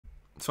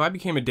So I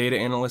became a data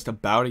analyst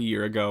about a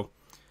year ago,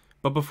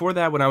 but before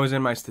that, when I was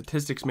in my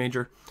statistics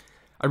major,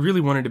 I really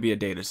wanted to be a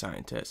data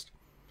scientist.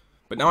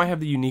 But now I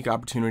have the unique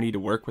opportunity to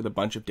work with a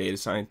bunch of data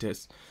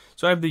scientists,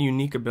 so I have the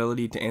unique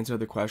ability to answer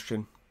the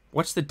question,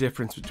 what's the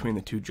difference between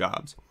the two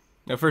jobs?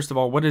 Now, first of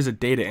all, what does a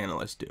data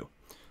analyst do?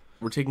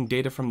 We're taking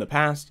data from the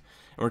past,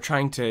 and we're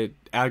trying to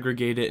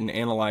aggregate it and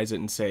analyze it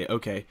and say,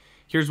 okay,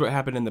 here's what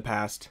happened in the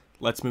past,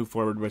 let's move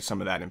forward with some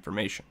of that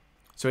information.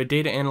 So a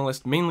data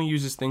analyst mainly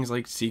uses things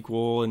like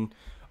SQL and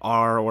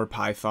R or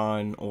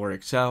Python or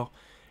Excel,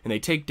 and they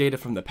take data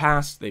from the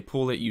past, they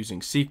pull it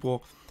using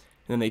SQL,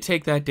 and then they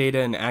take that data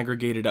and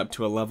aggregate it up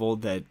to a level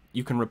that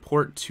you can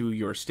report to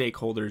your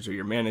stakeholders or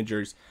your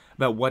managers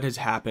about what has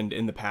happened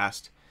in the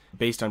past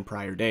based on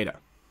prior data.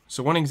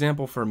 So one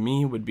example for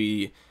me would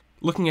be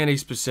looking at a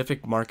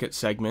specific market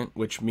segment,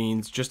 which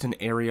means just an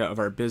area of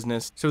our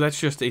business. So that's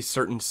just a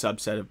certain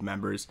subset of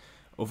members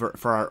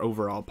for our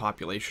overall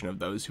population of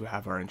those who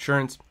have our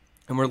insurance.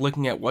 And we're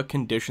looking at what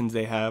conditions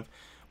they have,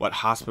 what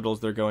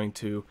hospitals they're going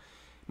to,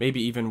 maybe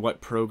even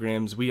what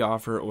programs we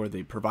offer or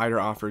the provider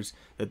offers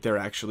that they're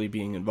actually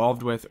being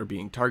involved with or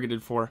being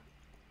targeted for.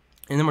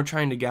 And then we're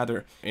trying to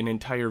gather an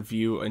entire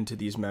view into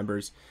these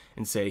members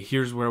and say,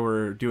 here's where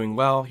we're doing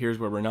well, here's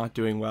where we're not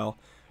doing well,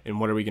 and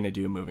what are we going to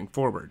do moving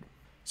forward.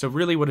 So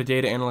really what a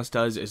data analyst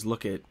does is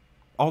look at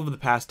all of the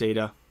past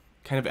data,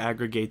 kind of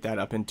aggregate that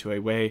up into a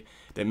way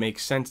that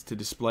makes sense to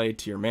display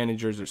to your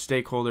managers or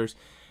stakeholders,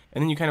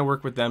 and then you kind of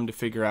work with them to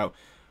figure out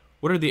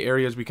what are the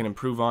areas we can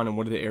improve on and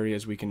what are the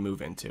areas we can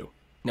move into.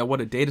 Now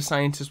what a data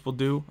scientist will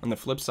do on the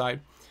flip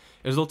side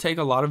is they'll take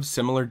a lot of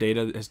similar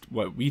data as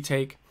what we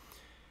take,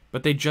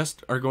 but they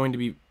just are going to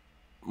be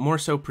more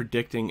so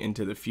predicting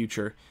into the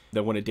future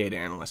than what a data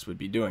analyst would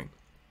be doing.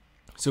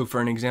 So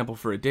for an example,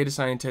 for a data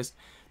scientist,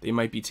 they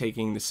might be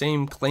taking the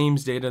same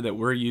claims data that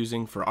we're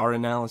using for our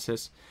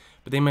analysis,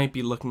 but they might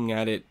be looking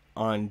at it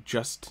on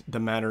just the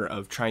matter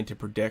of trying to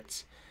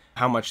predict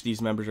how much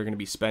these members are going to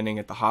be spending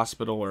at the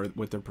hospital or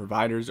with their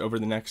providers over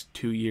the next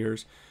 2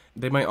 years.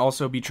 They might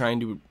also be trying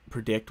to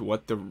predict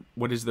what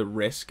is the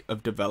risk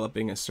of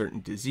developing a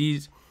certain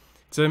disease.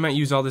 So they might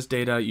use all this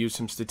data, use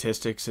some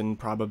statistics and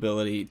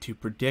probability to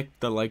predict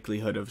the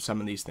likelihood of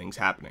some of these things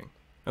happening.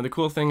 Now the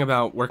cool thing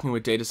about working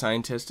with data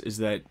scientists is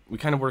that we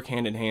kind of work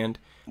hand in hand.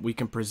 We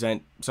can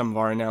present some of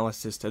our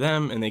analysis to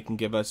them and they can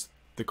give us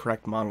the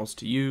correct models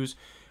to use.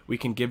 We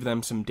can give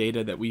them some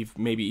data that we've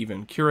maybe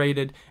even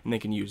curated and they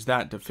can use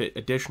that to fit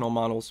additional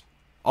models.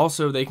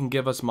 Also, they can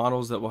give us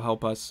models that will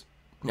help us.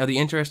 Now the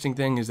interesting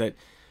thing is that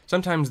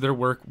sometimes their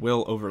work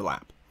will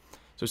overlap.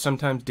 So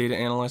sometimes data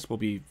analysts will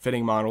be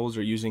fitting models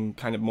or using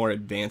kind of more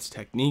advanced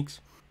techniques.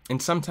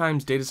 And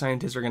sometimes data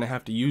scientists are going to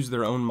have to use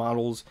their own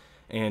models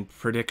and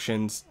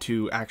predictions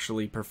to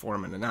actually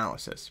perform an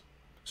analysis.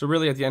 So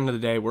really at the end of the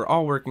day, we're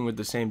all working with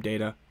the same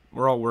data.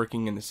 We're all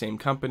working in the same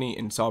company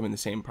and solving the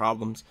same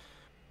problems.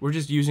 We're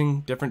just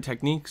using different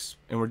techniques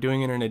and we're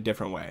doing it in a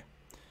different way.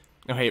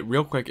 Now, hey,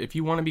 real quick, if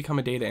you want to become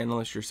a data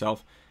analyst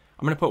yourself,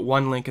 I'm going to put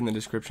one link in the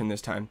description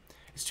this time.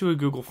 It's to a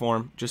Google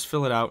form. Just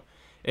fill it out.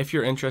 If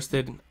you're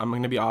interested, I'm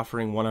going to be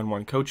offering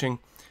one-on-one coaching.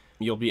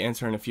 You'll be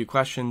answering a few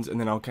questions, and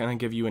then I'll kind of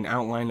give you an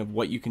outline of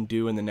what you can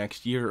do in the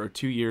next year or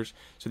 2 years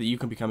so that you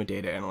can become a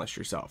data analyst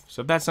yourself.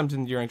 So if that's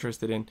something that you're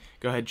interested in,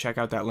 go ahead, check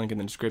out that link in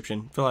the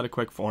description, fill out a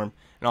quick form,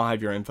 and I'll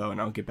have your info,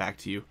 and I'll get back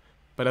to you.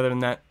 But other than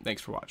that,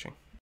 thanks for watching.